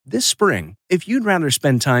This spring, if you'd rather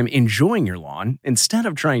spend time enjoying your lawn instead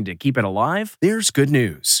of trying to keep it alive, there's good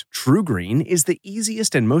news. TruGreen is the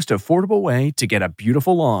easiest and most affordable way to get a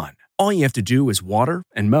beautiful lawn. All you have to do is water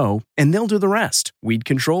and mow, and they'll do the rest. Weed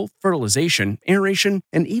control, fertilization, aeration,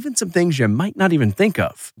 and even some things you might not even think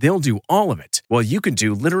of. They'll do all of it, while you can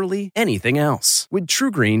do literally anything else. With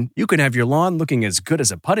TruGreen, you can have your lawn looking as good as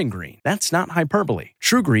a putting green. That's not hyperbole.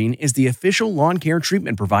 TruGreen is the official lawn care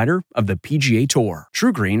treatment provider of the PGA Tour.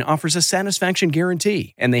 TruGreen offers a satisfaction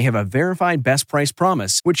guarantee, and they have a verified best price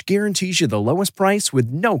promise, which guarantees you the lowest price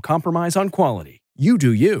with no compromise on quality. You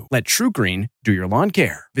do you. Let TruGreen do your lawn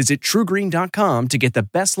care. Visit TruGreen.com to get the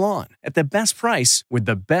best lawn at the best price with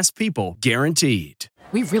the best people guaranteed.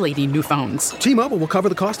 We really need new phones. T-Mobile will cover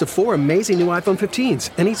the cost of 4 amazing new iPhone 15s,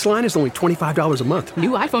 and each line is only $25 a month.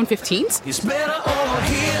 New iPhone 15s? It's better over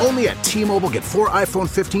here. Only at T-Mobile, get 4 iPhone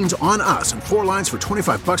 15s on us and 4 lines for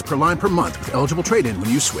 $25 per line per month with eligible trade-in when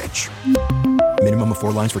you switch. Minimum of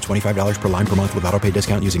 4 lines for $25 per line per month with autopay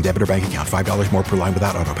discount using debit or bank account. $5 more per line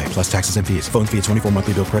without autopay, plus taxes and fees. Phone fee at 24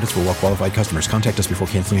 monthly bill credits for well-qualified customers. Contact us before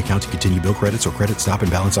canceling account to continue bill credits or credit stop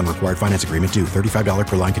and balance on required finance agreement due. $35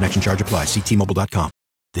 per line connection charge applies. See T-Mobile.com.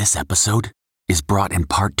 This episode is brought in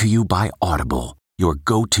part to you by Audible, your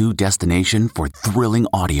go-to destination for thrilling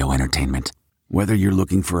audio entertainment. Whether you're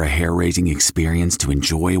looking for a hair-raising experience to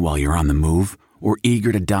enjoy while you're on the move or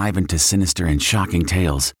eager to dive into sinister and shocking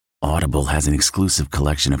tales, Audible has an exclusive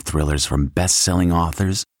collection of thrillers from best-selling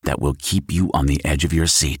authors that will keep you on the edge of your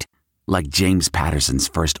seat. Like James Patterson's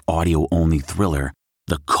first audio-only thriller,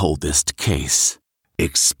 The Coldest Case.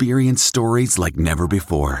 Experience stories like never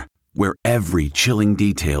before, where every chilling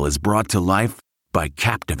detail is brought to life by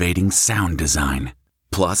captivating sound design.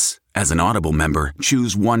 Plus, as an Audible member,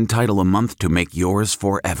 choose one title a month to make yours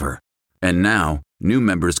forever. And now, new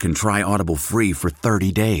members can try Audible free for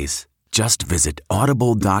 30 days. Just visit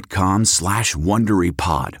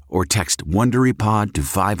audible.com/WonderyPod or text WonderyPod to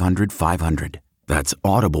 500-500. That's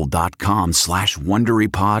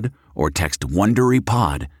audible.com/WonderyPod or text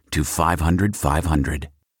WonderyPod to 500-500.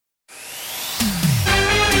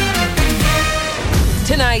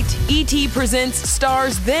 Tonight, E.T. presents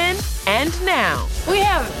Stars Then and Now. We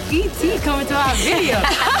have E.T. coming to our video.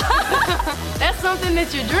 That's something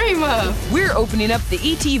that you dream of. We're opening up the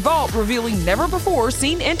E.T. vault, revealing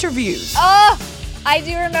never-before-seen interviews. Oh, I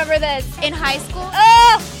do remember this. In high school?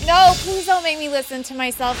 Oh, no, please don't make me listen to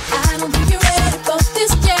myself. I don't think you're ready for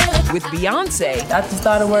this yet. With Beyonce. I just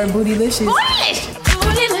started wearing bootylicious.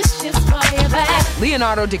 Bootylicious for your back.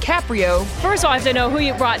 Leonardo DiCaprio. First of all, I have to know who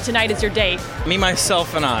you brought tonight as your date. Me,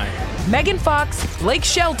 myself, and I. Megan Fox, Blake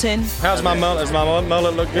Shelton. How's my mullet? Does my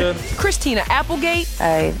mullet look good? Christina Applegate.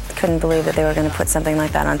 I couldn't believe that they were going to put something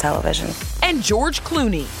like that on television. And George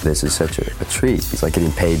Clooney. This is such a treat. It's like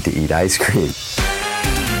getting paid to eat ice cream.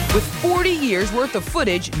 With 40 years worth of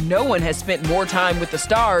footage, no one has spent more time with the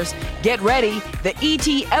stars. Get ready, the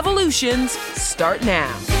E.T. Evolutions start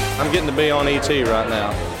now. I'm getting to be on E.T. right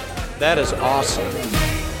now. That is awesome.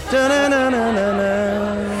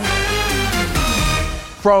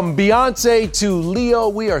 From Beyonce to Leo,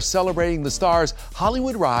 we are celebrating the stars'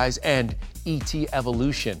 Hollywood rise and E.T.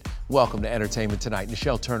 evolution. Welcome to Entertainment Tonight.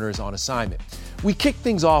 Nichelle Turner is on assignment. We kick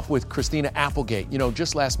things off with Christina Applegate. You know,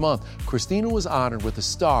 just last month, Christina was honored with a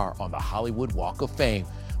star on the Hollywood Walk of Fame.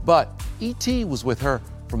 But E.T. was with her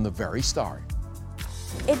from the very start.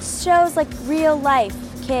 It shows like real life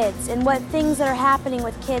kids and what things that are happening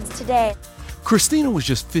with kids today. Christina was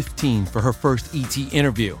just 15 for her first E.T.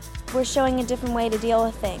 interview. We're showing a different way to deal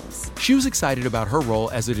with things. She was excited about her role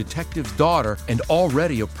as a detective's daughter and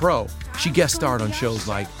already a pro. She guest starred on shows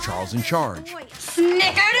like Charles in Charge.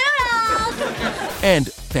 Snickerdoodle! And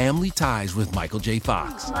Family Ties with Michael J.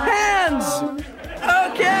 Fox. Hands!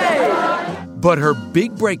 Okay! But her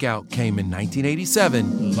big breakout came in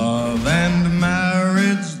 1987. Love and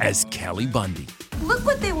marriage. As Kelly Bundy. Look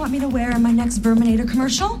what they want me to wear in my next Verminator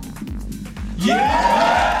commercial.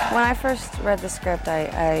 Yeah! When I first read the script,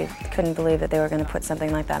 I couldn't believe that they were going to put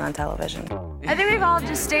something like that on television. I think we've all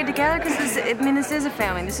just stayed together because this is a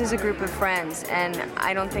family. This is a group of friends, and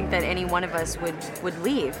I don't think that any one of us would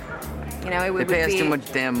leave. You know, it would be... They pay us too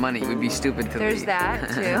much damn money. We'd be stupid to leave. There's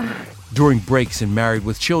that, too. During breaks in Married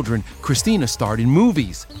with Children, Christina starred in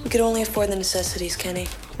movies. We could only afford the necessities, Kenny.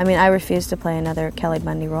 I mean, I refuse to play another Kelly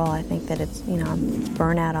Bundy role. I think that it's, I'm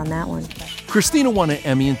burnout on that one. Christina won an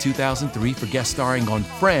Emmy in 2003 for guest starring on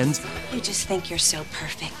Friends. You just think you're so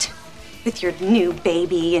perfect. With your new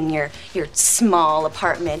baby and your small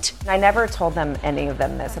apartment. I never told them, any of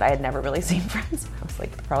them, this, that I had never really seen Friends. I was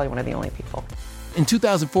like probably one of the only people. In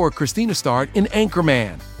 2004, Christina starred in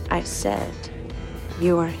Anchorman. I said,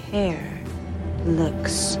 your hair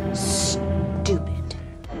looks stupid.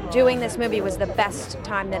 Doing this movie was the best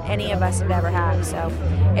time that any of us have ever had, so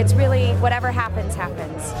it's really whatever happens,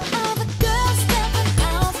 happens.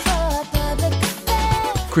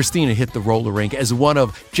 Christina hit the roller rink as one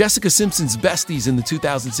of Jessica Simpson's besties in the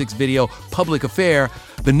 2006 video Public Affair.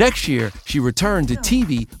 The next year, she returned to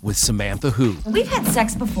TV with Samantha Who. We've had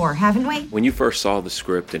sex before, haven't we? When you first saw the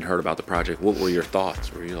script and heard about the project, what were your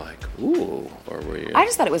thoughts? Were you like, ooh, or were you... I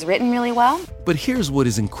just thought it was written really well. But here's what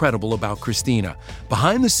is incredible about Christina.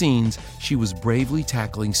 Behind the scenes, she was bravely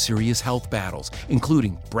tackling serious health battles,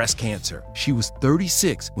 including breast cancer. She was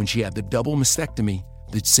 36 when she had the double mastectomy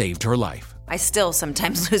that saved her life. I still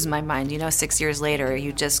sometimes lose my mind. 6 years later,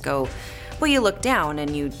 you just go, well, you look down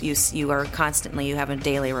and you are constantly, you have a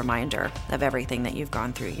daily reminder of everything that you've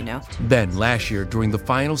gone through, Then last year, during the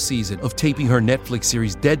final season of taping her Netflix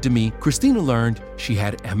series Dead to Me, Christina learned she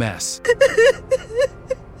had MS.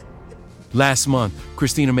 Last month,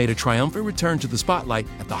 Christina made a triumphant return to the spotlight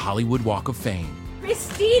at the Hollywood Walk of Fame.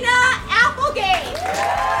 Christina Applegate!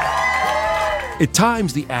 At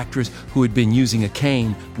times, the actress, who had been using a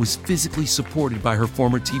cane, was physically supported by her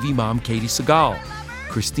former TV mom, Katie Sagal.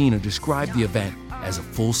 Christina described the event as a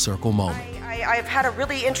full circle moment. I've had a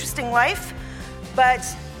really interesting life, but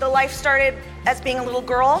the life started as being a little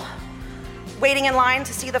girl, waiting in line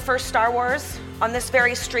to see the first Star Wars on this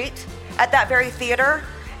very street, at that very theater,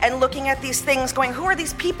 and looking at these things going, who are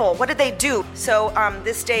these people? What did they do? So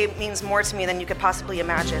this day means more to me than you could possibly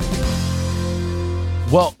imagine.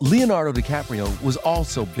 Well, Leonardo DiCaprio was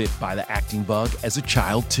also bit by the acting bug as a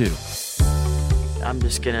child, too. I'm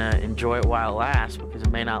just gonna enjoy it while it lasts because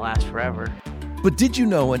it may not last forever. But did you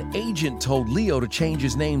know an agent told Leo to change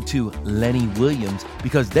his name to Lenny Williams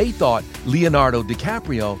because they thought Leonardo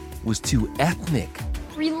DiCaprio was too ethnic?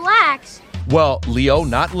 Relax. Well, Leo,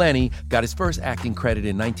 not Lenny, got his first acting credit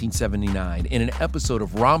in 1979 in an episode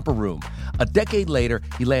of Romper Room. A decade later,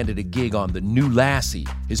 he landed a gig on The New Lassie.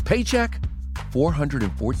 His paycheck?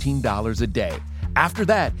 $414 a day. After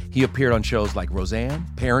that, he appeared on shows like Roseanne,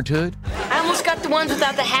 Parenthood. I almost got the ones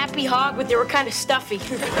without the happy hog, but they were kind of stuffy.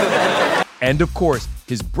 And of course,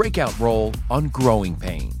 his breakout role on Growing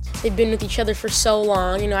Pains. They've been with each other for so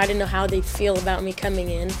long, I didn't know how they'd feel about me coming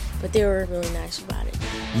in, but they were really nice about it.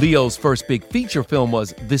 Leo's first big feature film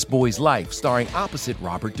was This Boy's Life, starring opposite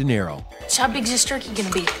Robert De Niro. So how big's this turkey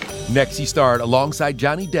gonna be? Next, he starred alongside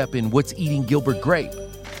Johnny Depp in What's Eating Gilbert Grape.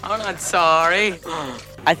 I'm not sorry.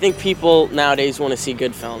 I think people nowadays want to see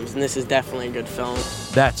good films, and this is definitely a good film.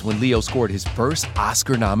 That's when Leo scored his first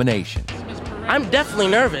Oscar nomination. I'm definitely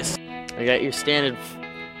nervous. I got your standard,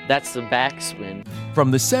 that's the backspin. From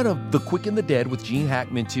the set of The Quick and the Dead with Gene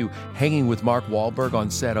Hackman to hanging with Mark Wahlberg on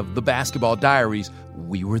set of The Basketball Diaries,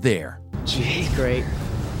 we were there. He's great.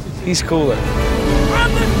 He's cooler.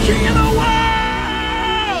 I'm the king of the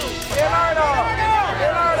world! Leonardo!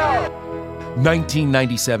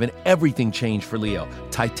 1997, everything changed for Leo.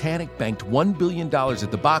 Titanic banked $1 billion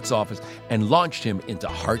at the box office and launched him into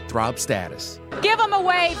heartthrob status. Give him a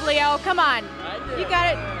wave, Leo. Come on. You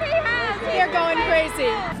got it. You're going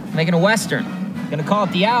crazy. Making a Western. Gonna call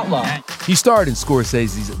it The Outlaw. He starred in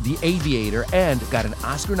Scorsese's The Aviator and got an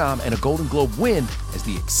Oscar nom and a Golden Globe win as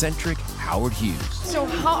the eccentric Howard Hughes. So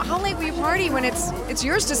how late will you party when it's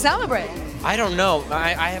yours to celebrate? I don't know.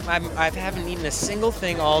 I haven't eaten a single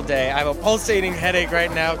thing all day. I have a pulsating headache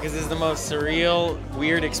right now because it's the most surreal,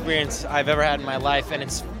 weird experience I've ever had in my life, and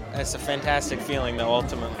it's a fantastic feeling, though,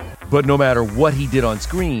 ultimately. But no matter what he did on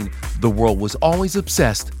screen, the world was always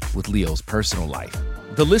obsessed with Leo's personal life.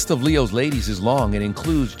 The list of Leo's ladies is long and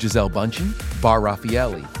includes Gisele Bündchen, Bar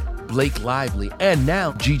Raffaelli, Blake Lively, and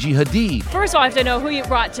now Gigi Hadid. First of all, I have to know who you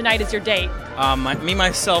brought tonight as your date. Me,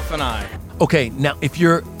 myself, and I. Okay, now if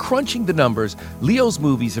you're crunching the numbers, Leo's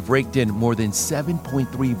movies have raked in more than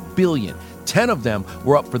 $7.3 billion. 10 of them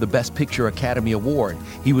were up for the Best Picture Academy Award.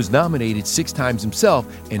 He was nominated 6 times himself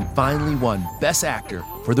and finally won Best Actor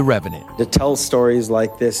for The Revenant. To tell stories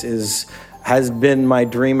like this has been my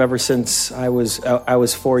dream ever since I was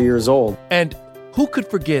 4 years old. And who could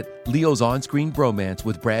forget Leo's on-screen bromance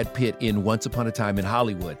with Brad Pitt in Once Upon a Time in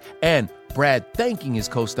Hollywood, and Brad thanking his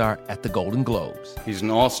co-star at the Golden Globes. He's an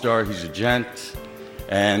all-star, he's a gent,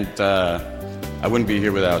 and I wouldn't be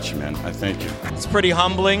here without you, man. I thank you. It's pretty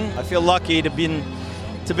humbling. I feel lucky to been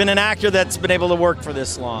an actor that's been able to work for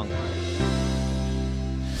this long.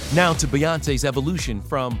 Now to Beyonce's evolution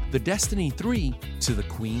from the Destiny 3 to the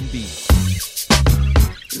Queen Bee.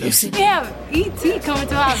 We have E.T. coming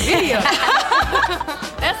to our video.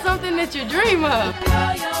 That's something that you dream of.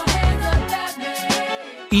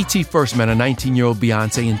 E.T. first met a 19-year-old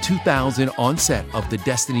Beyonce in 2000 on set of the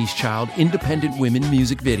Destiny's Child Independent Women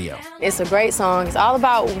music video. It's a great song. It's all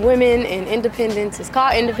about women and independence. It's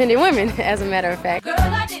called Independent Women, as a matter of fact.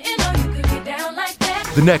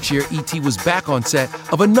 The next year, E.T. was back on set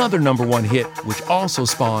of another #1 hit, which also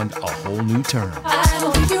spawned a whole new term. I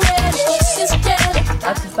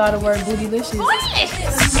just saw the word bootylicious.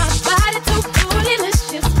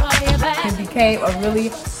 It became a really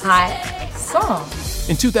hot song.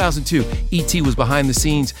 In 2002, E.T. was behind the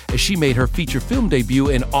scenes as she made her feature film debut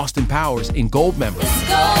in Austin Powers in Goldmember.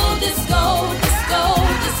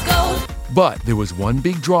 But there was one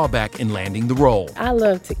big drawback in landing the role. I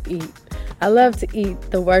love to eat. I love to eat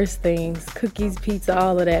the worst things, cookies, pizza,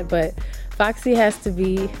 all of that, but Foxy has to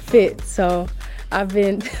be fit, so I've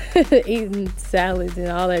been eating salads and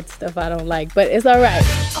all that stuff I don't like, but it's all right.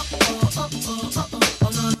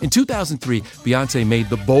 In 2003, Beyonce made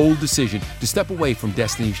the bold decision to step away from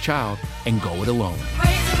Destiny's Child and go it alone.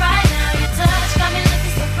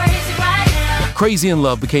 Crazy in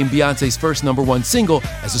Love became Beyonce's first #1 single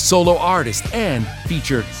as a solo artist and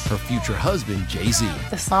featured her future husband, Jay-Z.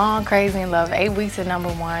 The song Crazy in Love, 8 weeks at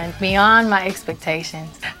 #1, beyond my expectations,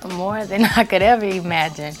 more than I could ever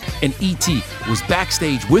imagine. And E.T. was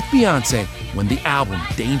backstage with Beyonce when the album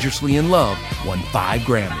Dangerously in Love won 5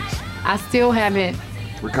 Grammys. I still haven't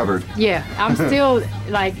recovered. Yeah, I'm still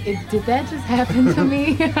like, did that just happen to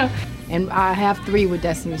me? And I have 3 with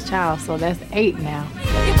Destiny's Child, so that's 8 now.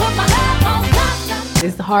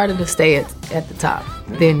 It's harder to stay at the top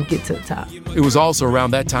than get to the top. It was also around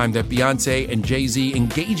that time that Beyonce and Jay-Z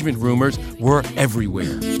engagement rumors were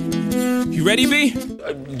everywhere. You ready, B?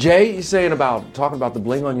 Jay, you saying talking about the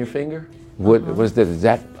bling on your finger? What was that? Is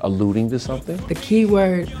that alluding to something? The key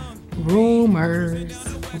word, rumors.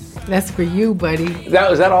 That's for you, buddy. Is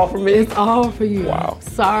that all for me? It's all for you. Wow.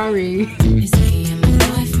 Sorry.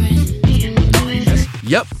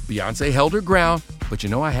 Yep, Beyonce held her ground, but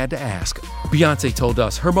I had to ask. Beyonce told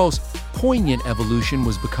us her most poignant evolution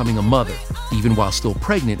was becoming a mother, even while still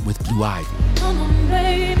pregnant with Blue Ivy. Come on,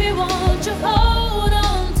 baby, won't you hold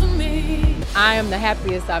on to me? I am the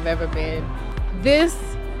happiest I've ever been. This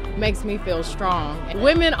makes me feel strong.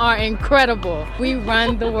 Women are incredible. We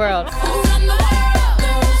run the world.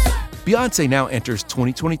 Beyonce now enters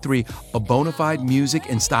 2023 a bona fide music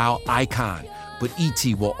and style icon, but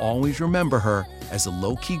E.T. will always remember her as a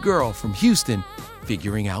low-key girl from Houston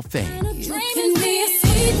figuring out fame.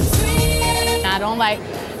 I don't like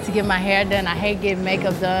to get my hair done. I hate getting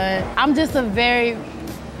makeup done. I'm just a very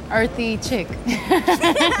earthy chick.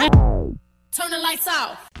 Turn the lights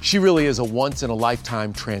off. She really is a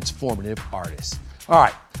once-in-a-lifetime transformative artist. All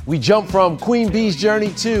right, we jump from Queen Bee's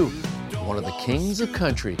journey to one of the kings of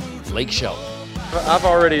country, Blake Shelton. I've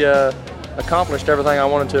already accomplished everything I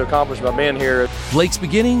wanted to accomplish by being here. Blake's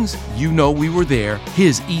beginnings, we were there.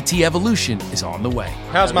 His E.T. evolution is on the way.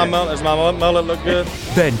 How's my mullet? Does my mullet look good?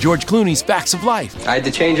 Then George Clooney's Facts of Life. I had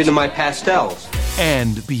to change into my pastels.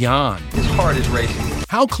 And beyond. His heart is racing.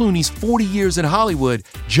 How Clooney's 40 years in Hollywood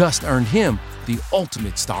just earned him the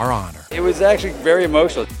ultimate star honor. It was actually very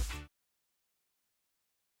emotional.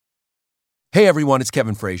 Hey everyone, it's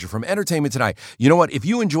Kevin Frazier from Entertainment Tonight. You know what? If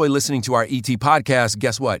you enjoy listening to our ET podcast,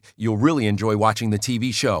 guess what? You'll really enjoy watching the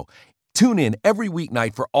TV show. Tune in every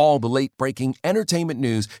weeknight for all the late-breaking entertainment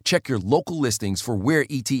news. Check your local listings for where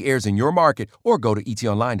ET airs in your market or go to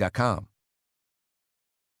etonline.com.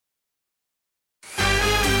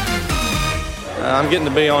 I'm getting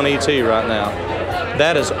to be on ET right now.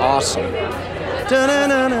 That is awesome.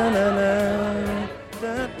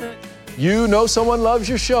 You know someone loves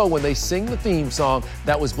your show when they sing the theme song.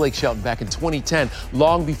 That was Blake Shelton back in 2010,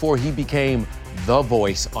 long before he became the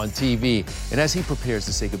voice on TV. And as he prepares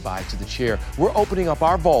to say goodbye to the chair, we're opening up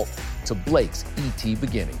our vault to Blake's ET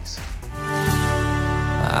beginnings.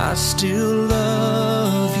 I still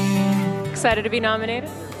love you. Excited to be nominated?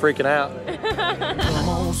 Freaking out. Come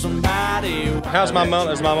on, somebody. How's my mullet?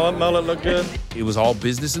 Does my mullet look good? It was all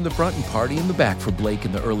business in the front and party in the back for Blake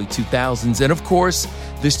in the early 2000s. And of course,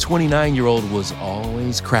 this 29-year-old was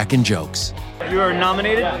always cracking jokes. You are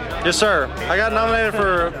nominated? Yes, sir. I got nominated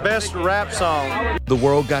for Best Rap Song. The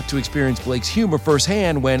world got to experience Blake's humor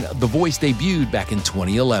firsthand when The Voice debuted back in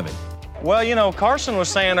 2011. Well, you know, Carson was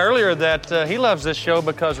saying earlier that he loves this show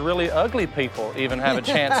because really ugly people even have a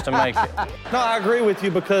chance to make it. No, I agree with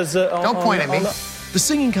you because... Don't point at me. The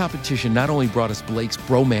singing competition not only brought us Blake's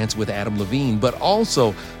bromance with Adam Levine, but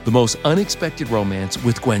also the most unexpected romance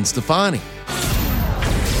with Gwen Stefani.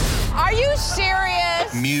 Are you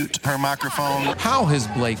serious? Mute her microphone. How has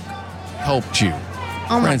Blake helped you?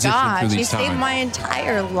 Oh my transition through gosh, these you saved times. my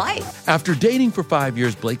entire life. After dating for 5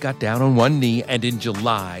 years, Blake got down on one knee, and in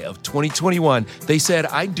July of 2021, they said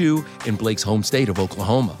 "I do" in Blake's home state of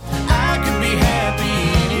Oklahoma.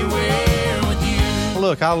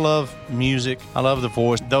 Look, I love music. I love the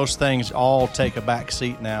voice. Those things all take a back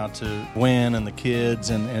seat now to Gwen and the kids,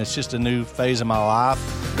 and it's just a new phase of my life.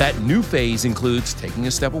 That new phase includes taking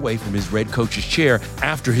a step away from his Red coach's chair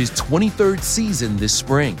after his 23rd season this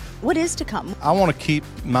spring. What is to come? I want to keep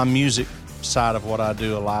my music side of what I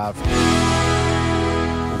do alive.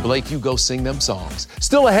 Well, Blake, you go sing them songs.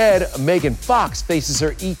 Still ahead, Megan Fox faces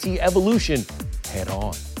her ET evolution head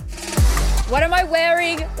on. What am I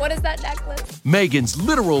wearing? What is that necklace? Megan's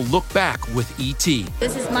literal look back with ET.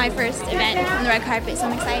 This is my first event on the red carpet, so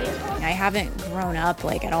I'm excited. I haven't grown up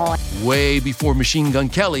like at all. Way before Machine Gun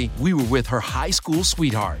Kelly, we were with her high school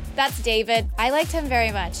sweetheart. That's David. I liked him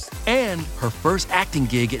very much. And her first acting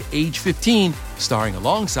gig at age 15, starring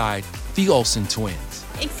alongside the Olsen twins.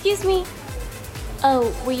 Excuse me.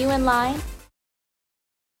 Oh, were you in line?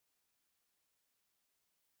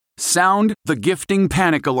 Sound the gifting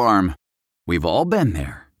panic alarm. We've all been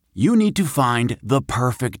there. You need to find the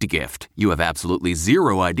perfect gift. You have absolutely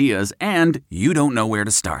zero ideas and you don't know where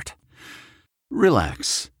to start.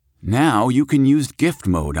 Relax. Now you can use gift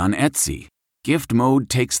mode on Etsy. Gift mode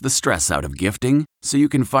takes the stress out of gifting so you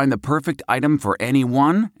can find the perfect item for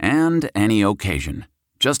anyone and any occasion.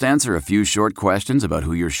 Just answer a few short questions about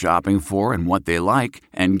who you're shopping for and what they like,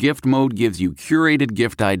 and gift mode gives you curated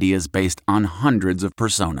gift ideas based on hundreds of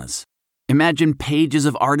personas. Imagine pages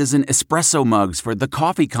of artisan espresso mugs for the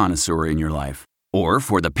coffee connoisseur in your life. Or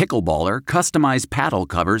for the pickleballer, customized paddle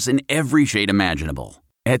covers in every shade imaginable.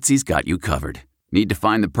 Etsy's got you covered. Need to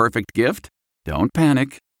find the perfect gift? Don't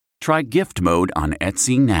panic. Try gift mode on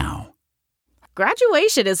Etsy now.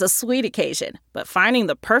 Graduation is a sweet occasion, but finding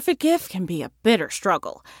the perfect gift can be a bitter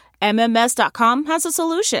struggle. MMS.com has a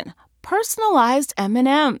solution. Personalized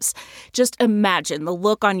M&Ms. Just imagine the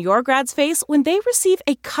look on your grad's face when they receive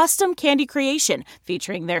a custom candy creation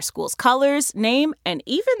featuring their school's colors, name, and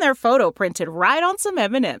even their photo printed right on some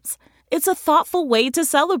M&Ms. It's a thoughtful way to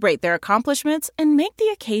celebrate their accomplishments and make the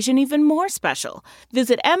occasion even more special.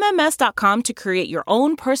 Visit MMS.com to create your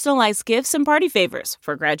own personalized gifts and party favors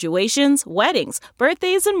for graduations, weddings,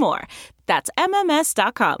 birthdays, and more. That's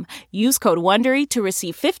MMS.com. Use code WONDERY to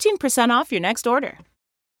receive 15% off your next order.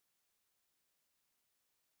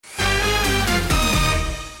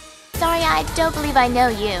 Sorry, I don't believe I know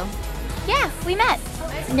you. Yeah, we met.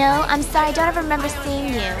 No, I'm sorry, I don't ever remember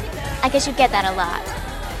seeing you. I guess you get that a lot.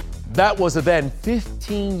 That was a then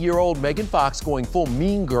 15-year-old Megan Fox going full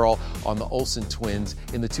mean girl on the Olsen twins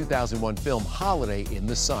in the 2001 film Holiday in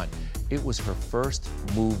the Sun. It was her first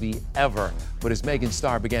movie ever. But as Megan's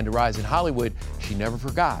star began to rise in Hollywood, she never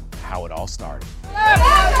forgot how it all started.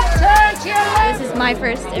 This is my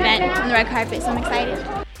first event on the red carpet, so I'm excited.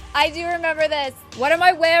 I do remember this. What am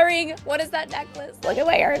I wearing? What is that necklace? Look at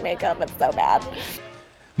my hair and makeup. It's so bad.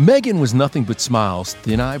 Megan was nothing but smiles,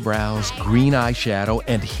 thin eyebrows, green eyeshadow,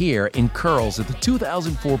 and hair in curls at the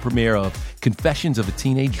 2004 premiere of Confessions of a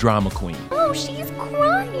Teenage Drama Queen. Oh, she's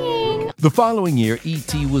crying. The following year,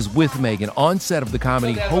 E.T. was with Megan on set of the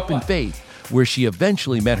comedy Hope and Faith, where she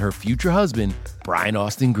eventually met her future husband, Brian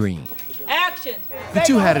Austin Green. Action! The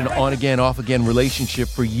two had an on-again, off-again relationship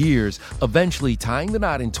for years, eventually tying the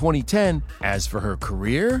knot in 2010. As for her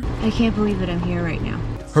career, I can't believe that I'm here right now.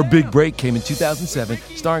 her big break came in 2007,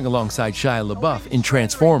 starring alongside Shia LaBeouf in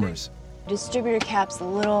Transformers. Distributor cap's a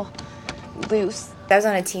little loose. I was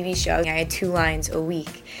on a TV show. I had 2 lines a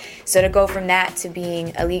week. So to go from that to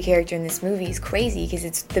being a lead character in this movie is crazy because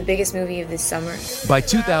it's the biggest movie of this summer. By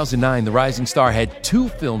 2009, the rising star had 2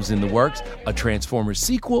 films in the works, a Transformers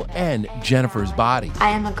sequel and Jennifer's Body.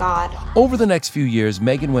 I am a god. Over the next few years,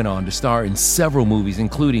 Megan went on to star in several movies,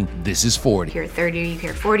 including This Is 40. If you're 30 or you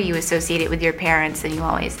hear 40, you associate it with your parents and you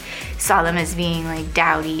always saw them as being like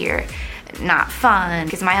dowdy or not fun.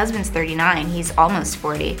 Because my husband's 39, he's almost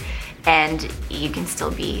 40, and you can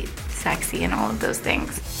still be sexy and all of those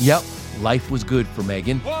things. Yep, life was good for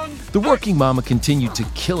Megan. The working mama continued to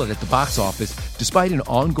kill it at the box office. Despite an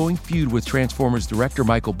ongoing feud with Transformers director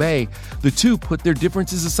Michael Bay, the two put their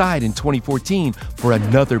differences aside in 2014 for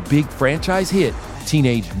another big franchise hit,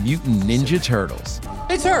 Teenage Mutant Ninja Turtles.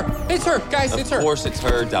 It's her. It's her. Guys, it's her. Of course it's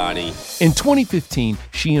her, Donnie. In 2015,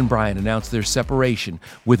 she and Brian announced their separation,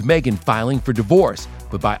 with Megan filing for divorce.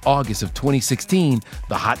 But by August of 2016,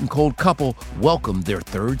 the hot and cold couple welcomed their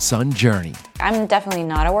third son journey. I'm definitely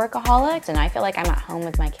not a workaholic, and I feel like I'm at home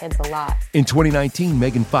with my kids a lot. In 2019,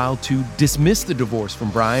 Megan filed to dismiss the divorce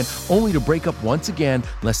from Brian, only to break up once again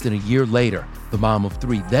less than a year later. The mom of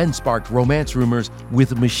three then sparked romance rumors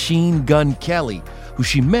with Machine Gun Kelly, who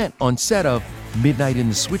she met on set of Midnight in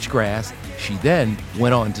the Switchgrass. She then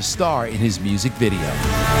went on to star in his music video.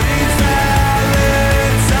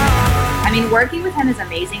 I mean, working with him is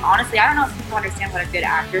amazing. Honestly, I don't know if people understand what a good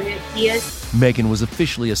actor he is. Megan was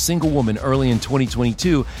officially a single woman early in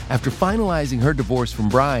 2022 after finalizing her divorce from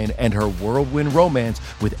Brian, and her whirlwind romance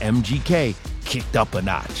with MGK kicked up a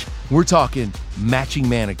notch. We're talking matching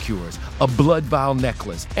manicures, a blood vial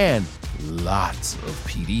necklace, and lots of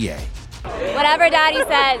PDA. Whatever Daddy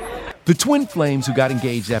says. The twin flames, who got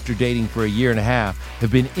engaged after dating for a year and a half,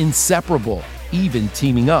 have been inseparable, even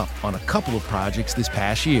teaming up on a couple of projects this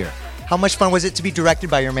past year. How much fun was it to be directed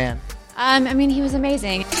by your man? I mean, he was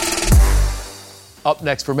amazing. Up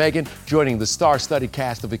next for Megan, joining the star-studded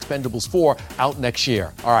cast of Expendables 4 out next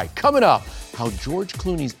year. All right, coming up, how George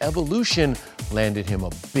Clooney's evolution landed him a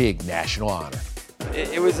big national honor.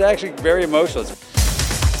 It was actually very emotional.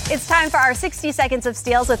 It's time for our 60 Seconds of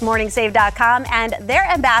Steals with MorningSave.com and their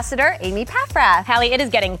ambassador, Amy Paffrath. Hallie, it is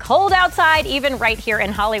getting cold outside, even right here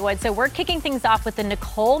in Hollywood. So we're kicking things off with the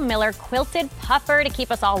Nicole Miller Quilted Puffer to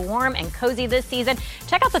keep us all warm and cozy this season.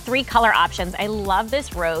 Check out the 3 color options. I love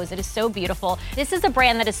this rose. It is so beautiful. This is a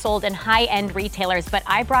brand that is sold in high-end retailers, but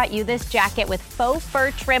I brought you this jacket with faux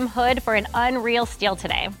fur trim hood for an unreal steal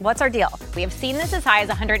today. What's our deal? We have seen this as high as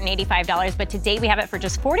 $185, but to date we have it for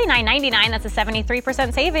just $49.99. That's a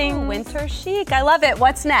 73% savings. Winter chic. I love it.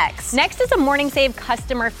 What's next? Next is a Morning Save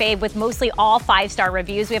customer fave with mostly all 5-star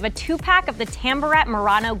reviews. We have a 2-pack of the Tambourette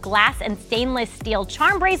Murano glass and stainless steel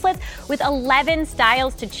charm bracelets with 11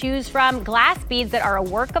 styles to choose from, glass beads that are a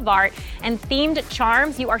work of art, and themed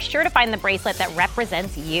charms. You are sure to find the bracelet that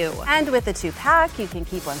represents you. And with the 2-pack, you can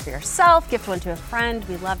keep one for yourself, gift one to a friend.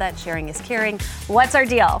 We love that. Sharing is caring. What's our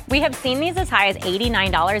deal? We have seen these as high as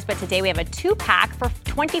 $89, but today we have a 2-pack for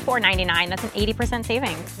 $24.99. That's an 80%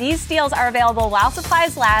 savings. These deals are available while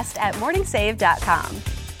supplies last at morningsave.com.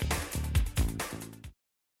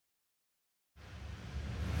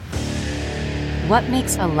 What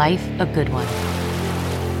makes a life a good one?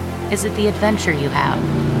 Is it the adventure you have?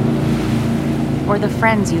 Or the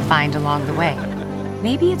friends you find along the way?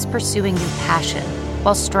 Maybe it's pursuing your passion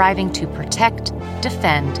while striving to protect,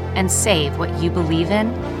 defend, and save what you believe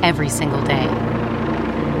in every single day.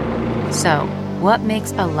 So, what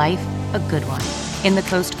makes a life a good one? In the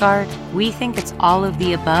Coast Guard, we think it's all of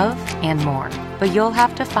the above and more, but you'll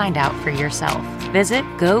have to find out for yourself. Visit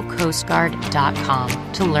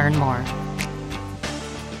gocoastguard.com to learn more.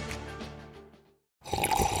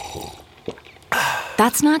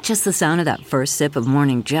 That's not just the sound of that first sip of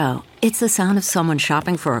Morning Joe. It's the sound of someone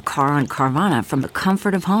shopping for a car on Carvana from the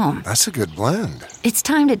comfort of home. That's a good blend. It's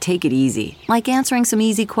time to take it easy, like answering some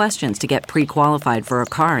easy questions to get pre-qualified for a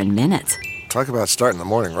car in minutes. Talk about starting the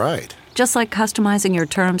morning right. Just like customizing your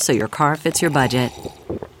terms so your car fits your budget.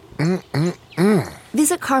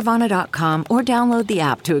 Visit Carvana.com or download the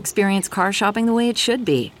app to experience car shopping the way it should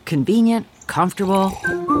be. Convenient, comfortable.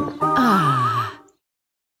 Ah.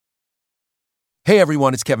 Hey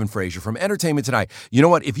everyone, it's Kevin Frazier from Entertainment Tonight. You know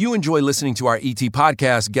what? If you enjoy listening to our ET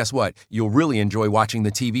podcast, guess what? You'll really enjoy watching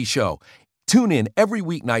the TV show. Tune in every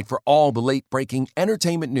weeknight for all the late-breaking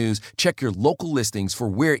entertainment news. Check your local listings for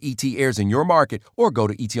where ET airs in your market or go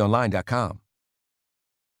to etonline.com.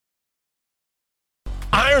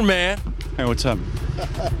 Iron Man! Hey, what's up?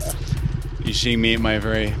 You see me at my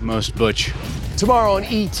very most butch. Tomorrow on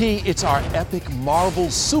ET, it's our epic Marvel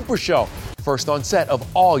Super Show. First on set of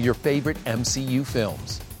all your favorite MCU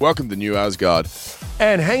films. Welcome to New Asgard.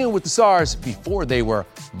 And hanging with the stars before they were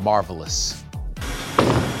marvelous.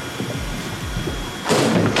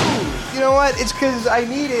 You know what? It's because I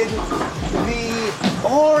needed the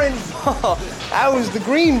orange ball. That was the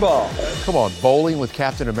green ball. Come on, bowling with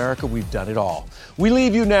Captain America, we've done it all. We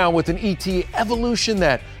leave you now with an ET evolution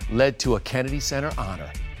that led to a Kennedy Center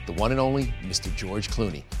honor. The one and only Mr. George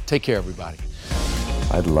Clooney. Take care, everybody.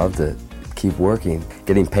 I'd love to keep working.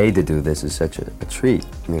 Getting paid to do this is such a treat.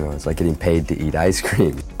 You know, it's like getting paid to eat ice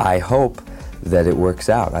cream. I hope that it works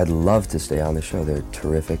out. I'd love to stay on the show. They're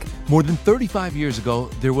terrific. More than 35 years ago,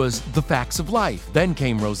 there was The Facts of Life. Then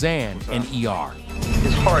came Roseanne and ER.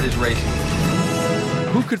 His heart is racing.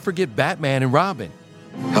 Who could forget Batman and Robin?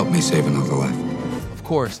 Help me save another life. Of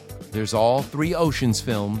course, There's all 3 Oceans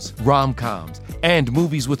films, rom-coms, and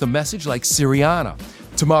movies with a message like Syriana.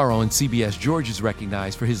 Tomorrow on CBS, George is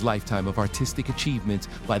recognized for his lifetime of artistic achievements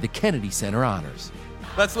by the Kennedy Center Honors.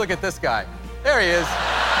 Let's look at this guy. There he is.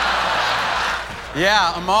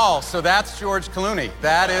 Yeah, Amal. So that's George Clooney.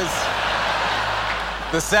 That is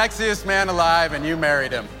the sexiest man alive, and you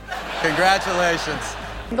married him. Congratulations.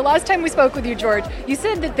 The last time we spoke with you, George, you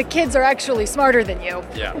said that the kids are actually smarter than you.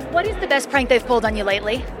 Yeah. What is the best prank they've pulled on you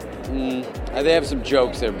lately? They have some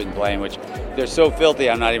jokes they've been playing, which they're so filthy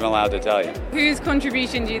I'm not even allowed to tell you. Whose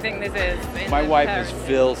contribution do you think this is? My wife is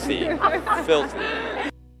filthy. Filthy.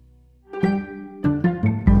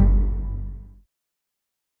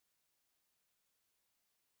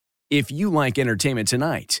 If you like Entertainment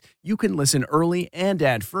Tonight, you can listen early and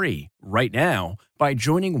ad-free right now by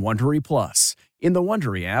joining Wondery Plus in the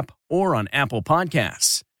Wondery app or on Apple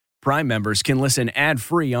Podcasts. Prime members can listen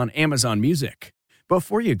ad-free on Amazon Music.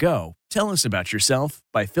 Before you go, tell us about yourself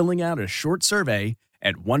by filling out a short survey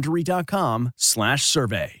at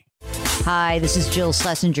Wondery.com/survey. Hi, this is Jill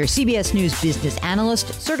Schlesinger, CBS News business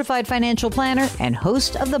analyst, certified financial planner, and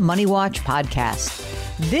host of the Money Watch podcast.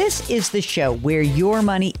 This is the show where your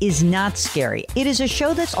money is not scary. It is a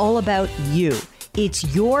show that's all about you.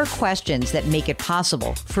 It's your questions that make it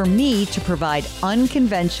possible for me to provide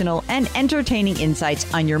unconventional and entertaining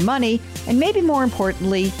insights on your money, and maybe more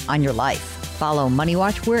importantly, on your life. Follow Money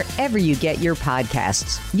Watch wherever you get your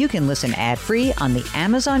podcasts. You can listen ad-free on the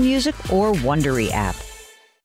Amazon Music or Wondery app.